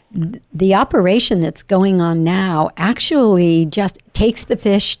that the operation that's going on now actually just takes the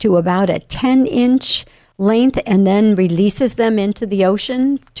fish to about a 10-inch length and then releases them into the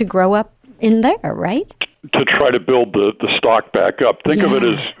ocean to grow up in there, right? To try to build the stock back up. Think of it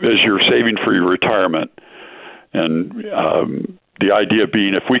as you're saving for your retirement. And the idea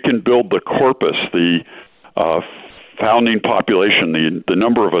being if we can build the corpus, the founding population, the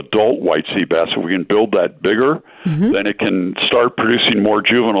number of adult white sea bass, if we can build that bigger, then it can start producing more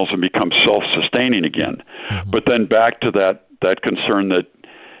juveniles and become self-sustaining again. But then back to that concern that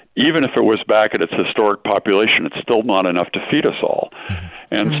even if it was back at its historic population, it's still not enough to feed us all.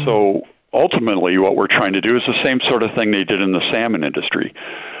 And so ultimately what we're trying to do is the same sort of thing they did in the salmon industry.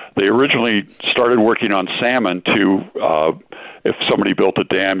 They originally started working on salmon to, if somebody built a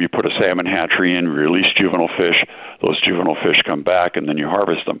dam, you put a salmon hatchery in, release juvenile fish, those juvenile fish come back, and then you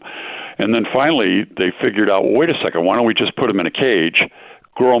harvest them. And then finally, they figured out, well, wait a second, why don't we just put them in a cage,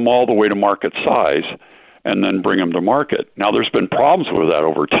 grow them all the way to market size, and then bring them to market? Now, there's been problems with that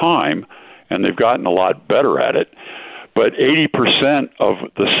over time, and they've gotten a lot better at it. But 80% of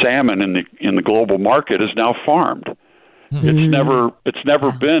the salmon in the global market is now farmed. It's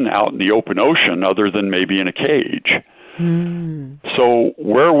never been out in the open ocean other than maybe in a cage. So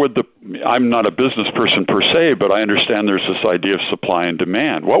where would I'm not a business person per se, but I understand there's this idea of supply and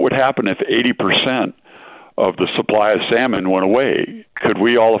demand. What would happen if 80% of the supply of salmon went away? Could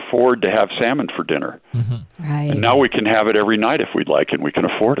we all afford to have salmon for dinner? Right. And now we can have it every night if we'd like, and we can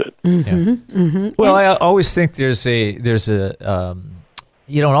afford it. Well, I always think there's a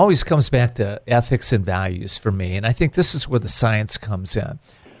it always comes back to ethics and values for me. And I think this is where the science comes in,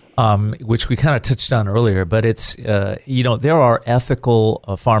 which we kind of touched on earlier. But it's, there are ethical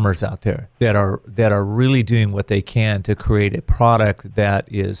farmers out there that are really doing what they can to create a product that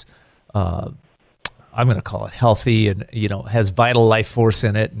is, I'm going to call it healthy and, has vital life force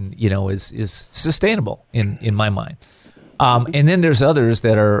in it and, is sustainable in my mind. And then there's others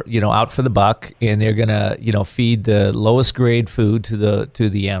that are, out for the buck, and they're gonna, feed the lowest grade food to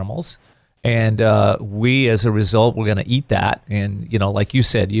the animals, and we, as a result, we're gonna eat that. And like you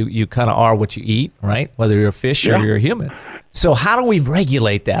said, you kind of are what you eat, right? Whether you're a fish or you're a human. So how do we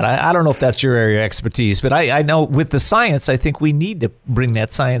regulate that? I don't know if that's your area of expertise, but I know with the science, I think we need to bring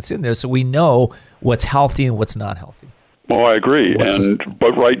that science in there so we know what's healthy and what's not healthy. Well, I agree.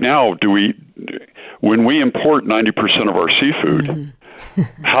 But right now, when we import 90% of our seafood,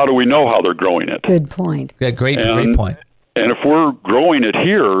 how do we know how they're growing it? Good point. Yeah, great point. And if we're growing it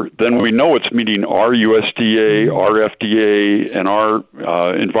here, then we know it's meeting our USDA, our FDA, and our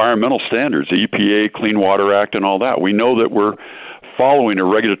environmental standards, the EPA, Clean Water Act, and all that. We know that we're following a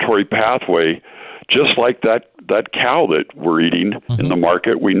regulatory pathway, just like that cow that we're eating in the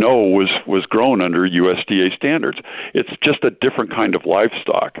market, we know was grown under USDA standards. It's just a different kind of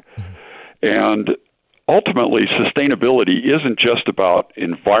livestock. And ultimately, sustainability isn't just about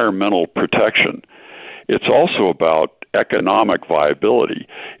environmental protection. It's also about economic viability.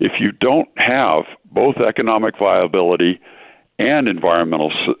 If you don't have both economic viability and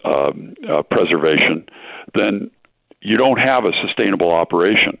environmental preservation, then you don't have a sustainable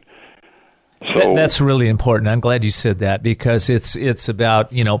operation. So that's really important. I'm glad you said that, because it's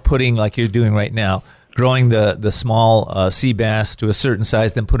about, putting, like you're doing right now, growing the small sea bass to a certain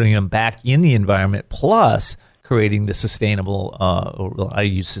size, then putting them back in the environment, plus creating the sustainable, I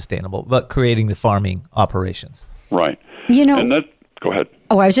use sustainable, but creating the farming operations. Right. Go ahead.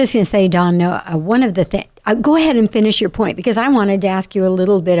 Oh, I was just going to say, Don, one of the things, go ahead and finish your point, because I wanted to ask you a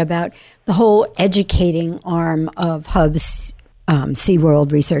little bit about the whole educating arm of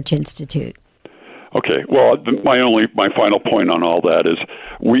Hubbs-SeaWorld Research Institute. Okay. Well, my final point on all that is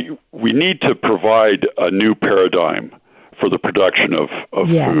we need to provide a new paradigm for the production of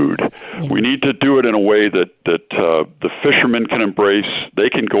food. Yes. We need to do it in a way that the fishermen can embrace. They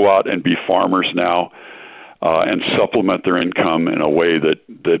can go out and be farmers now and supplement their income in a way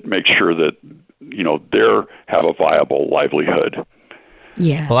that makes sure that they have a viable livelihood.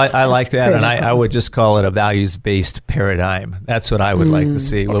 Yes, well, I like that, critical. And I would just call it a values-based paradigm. That's what I would like to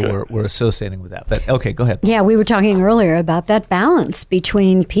see, what we're associating with that. But okay, go ahead. Yeah, we were talking earlier about that balance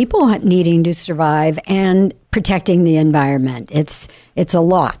between people needing to survive and protecting the environment. It's a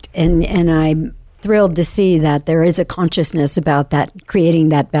lot, and I'm thrilled to see that there is a consciousness about that, creating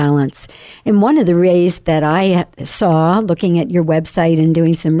that balance. And one of the ways that I saw, looking at your website and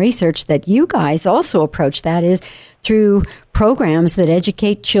doing some research, that you guys also approach that is through programs that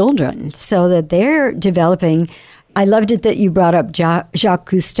educate children so that they're developing. I loved it that you brought up Jacques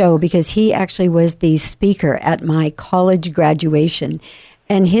Cousteau, because he actually was the speaker at my college graduation.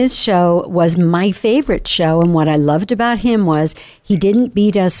 And his show was my favorite show. And what I loved about him was he didn't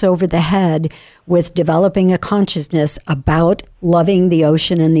beat us over the head with developing a consciousness about loving the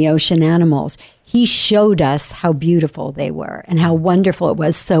ocean and the ocean animals. He showed us how beautiful they were and how wonderful it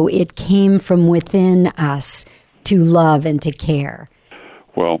was. So it came from within us to love and to care.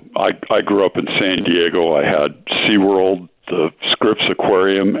 Well, I grew up in San Diego. I had SeaWorld, the Scripps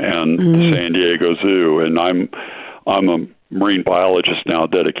Aquarium, and the San Diego Zoo. And I'm a marine biologist now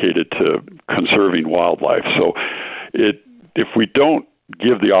dedicated to conserving wildlife. So if we don't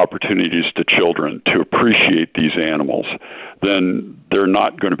give the opportunities to children to appreciate these animals, then they're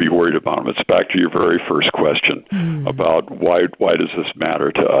not going to be worried about them. It's back to your very first question about why does this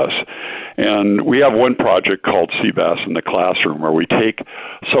matter to us? And we have one project called Sea Bass in the Classroom, where we take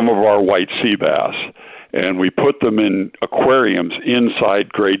some of our white sea bass and we put them in aquariums inside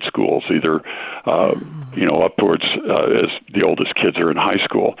grade schools, either up towards as the oldest kids are in high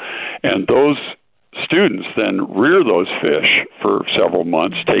school. And those students then rear those fish for several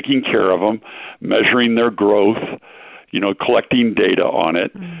months, taking care of them, measuring their growth, collecting data on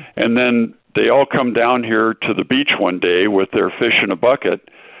it. And then they all come down here to the beach one day with their fish in a bucket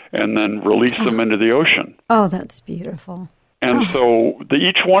and then release them into the ocean. Oh, that's beautiful. And so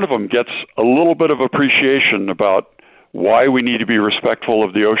each one of them gets a little bit of appreciation about why we need to be respectful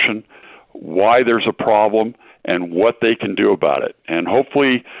of the ocean, why there's a problem, and what they can do about it. And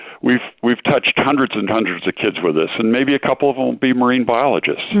hopefully we've touched hundreds and hundreds of kids with this, and maybe a couple of them will be marine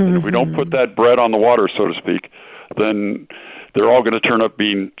biologists. And if we don't put that bread on the water, so to speak, then they're all going to turn up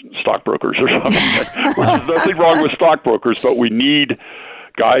being stockbrokers or something. There's nothing wrong with stockbrokers, but we need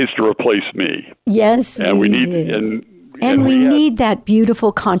guys to replace me. Yes, and we need do. And we need that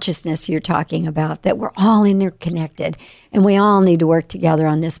beautiful consciousness you're talking about, that we're all interconnected, and we all need to work together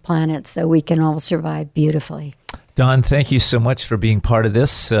on this planet so we can all survive beautifully. Don, thank you so much for being part of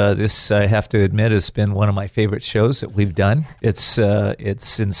this. This, I have to admit, has been one of my favorite shows that we've done. It's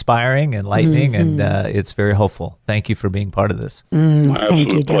inspiring, enlightening, and it's very hopeful. Thank you for being part of this.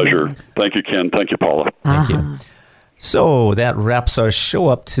 Absolute pleasure. Thank you, Ken. Thank you, Paula. Thank you. So that wraps our show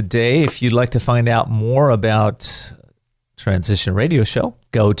up today. If you'd like to find out more about Transition Radio Show,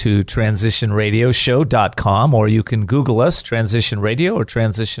 go to transitionradioshow.com, or you can Google us, Transition Radio or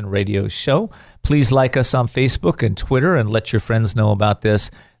Transition Radio Show. Please like us on Facebook and Twitter and let your friends know about this.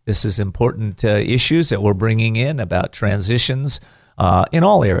 This is important issues that we're bringing in about transitions in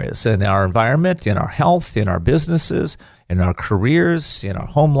all areas, in our environment, in our health, in our businesses, in our careers, in our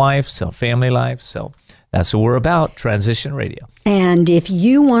home life, so family life. So that's what we're about, Transition Radio. And if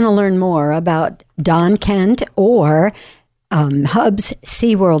you want to learn more about Don Kent or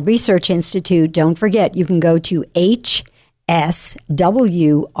Hubbs-SeaWorld Research Institute, don't forget, you can go to hswri.org.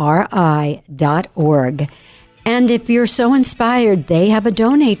 And if you're so inspired, they have a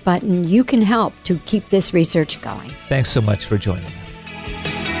donate button. You can help to keep this research going. Thanks so much for joining us.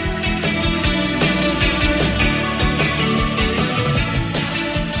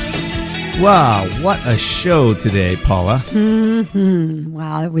 Wow, what a show today, Paula.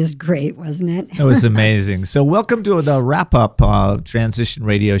 Wow, it was great, wasn't it? It was amazing. So welcome to the wrap-up Transition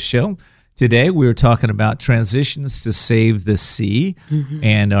Radio Show. Today we were talking about transitions to save the sea,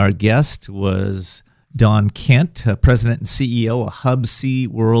 and our guest was Don Kent, President and CEO of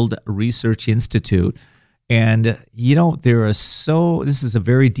Hubbs-SeaWorld Research Institute. And, this is a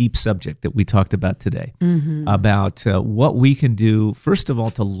very deep subject that we talked about today, about what we can do, first of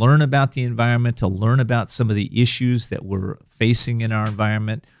all, to learn about the environment, to learn about some of the issues that we're facing in our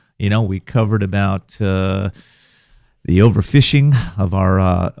environment. We covered about the overfishing of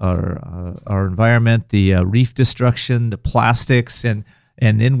our environment, the reef destruction, the plastics, and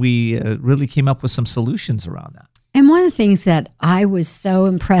then we really came up with some solutions around that. And one of the things that I was so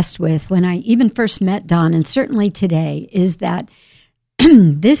impressed with when I even first met Don, and certainly today, is that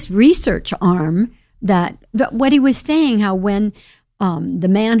this research arm, that what he was saying, how when the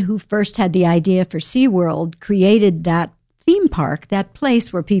man who first had the idea for SeaWorld created that theme park, that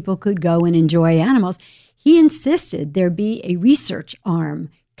place where people could go and enjoy animals, he insisted there be a research arm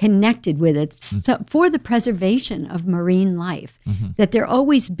connected with it for the preservation of marine life, that there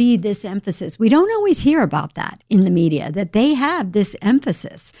always be this emphasis. We don't always hear about that in the media, that they have this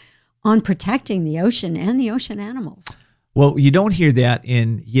emphasis on protecting the ocean and the ocean animals. Well, you don't hear that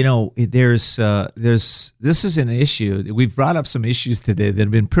this is an issue. We've brought up some issues today that have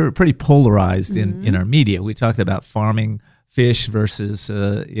been pretty polarized in our media. We talked about farming fish versus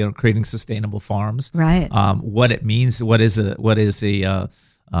creating sustainable farms. Right. What it means, what is a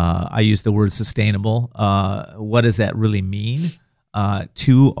I use the word sustainable. What does that really mean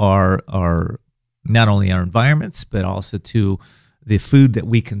to our not only our environments, but also to the food that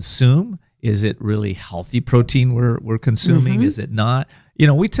we consume? Is it really healthy protein we're consuming? Is it not?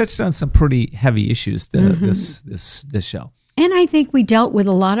 We touched on some pretty heavy issues this show. And I think we dealt with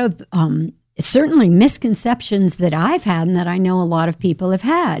a lot of certainly misconceptions that I've had and that I know a lot of people have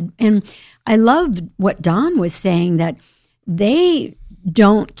had. And I loved what Don was saying, that they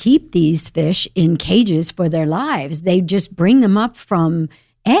don't keep these fish in cages for their lives. They just bring them up from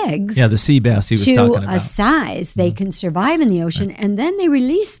eggs. Yeah, the sea bass he was talking about. To a size they can survive in the ocean, and then they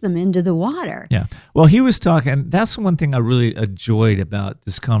release them into the water. Yeah. Well, he was talking, that's one thing I really enjoyed about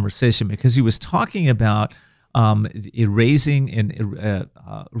this conversation, because he was talking about raising and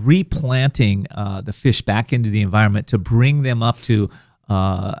replanting the fish back into the environment to bring them up to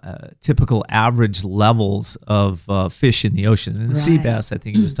typical average levels of fish in the ocean. And the sea bass, I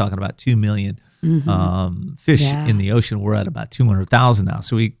think he was talking about 2 million fish in the ocean. We're at about 200,000 now,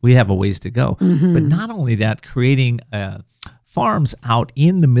 so we have a ways to go. But not only that, creating farms out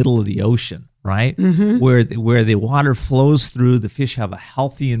in the middle of the ocean, right, where the water flows through, the fish have a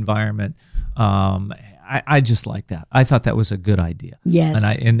healthy environment. I just like that. I thought that was a good idea. Yes,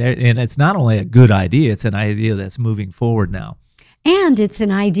 and it's not only a good idea; it's an idea that's moving forward now. And it's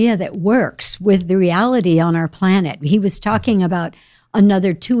an idea that works with the reality on our planet. He was talking about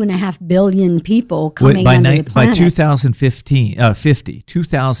another 2.5 billion people coming onto the planet. By 2050,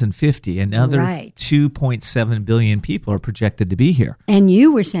 another 2.7 billion people are projected to be here. And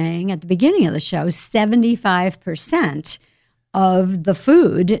you were saying at the beginning of the show, 75% of the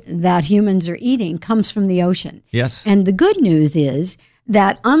food that humans are eating comes from the ocean. Yes. And the good news is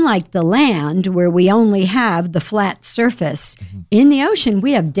that unlike the land where we only have the flat surface, in the ocean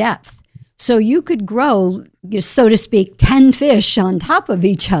we have depth. So you could grow, so to speak, 10 fish on top of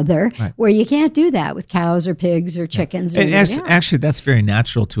each other, where you can't do that with cows or pigs or chickens. Or actually, that's very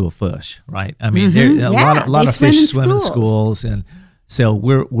natural to a fish, right? I mean, a lot of fish swim in schools, and so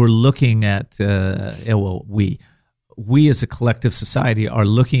we're looking at we as a collective society are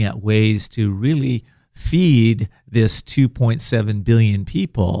looking at ways to really feed this 2.7 billion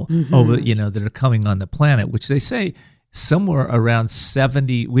people over, that are coming on the planet, which they say somewhere around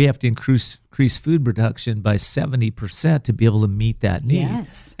 70. We have to increase food production by 70% to be able to meet that need.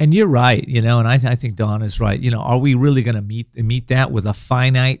 Yes. And you're right, and I think Dawn is right. Are we really going to meet that with a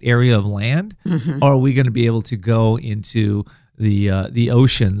finite area of land, or are we going to be able to go into the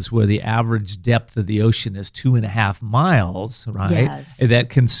oceans where the average depth of the ocean is 2.5 miles, right? Yes. That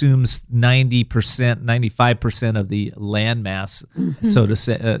consumes 90%, 95% of the land mass, so to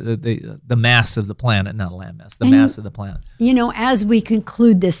say, the mass of the planet, not land mass, the mass of the planet. As we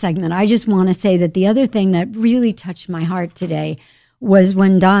conclude this segment, I just want to say that the other thing that really touched my heart today was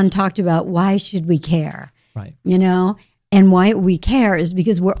when Don talked about why should we care, right? And why we care is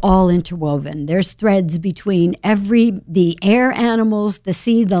because we're all interwoven. There's threads between the air animals, the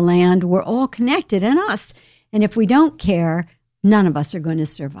sea, the land. We're all connected, and us. And if we don't care, none of us are going to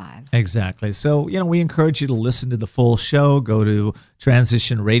survive. Exactly. So, we encourage you to listen to the full show. Go to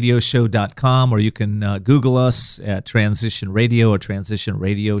transitionradioshow.com, or you can Google us at Transition Radio or Transition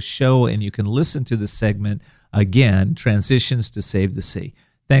Radio Show, and you can listen to the segment again, Transitions to Save the Sea.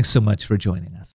 Thanks so much for joining us.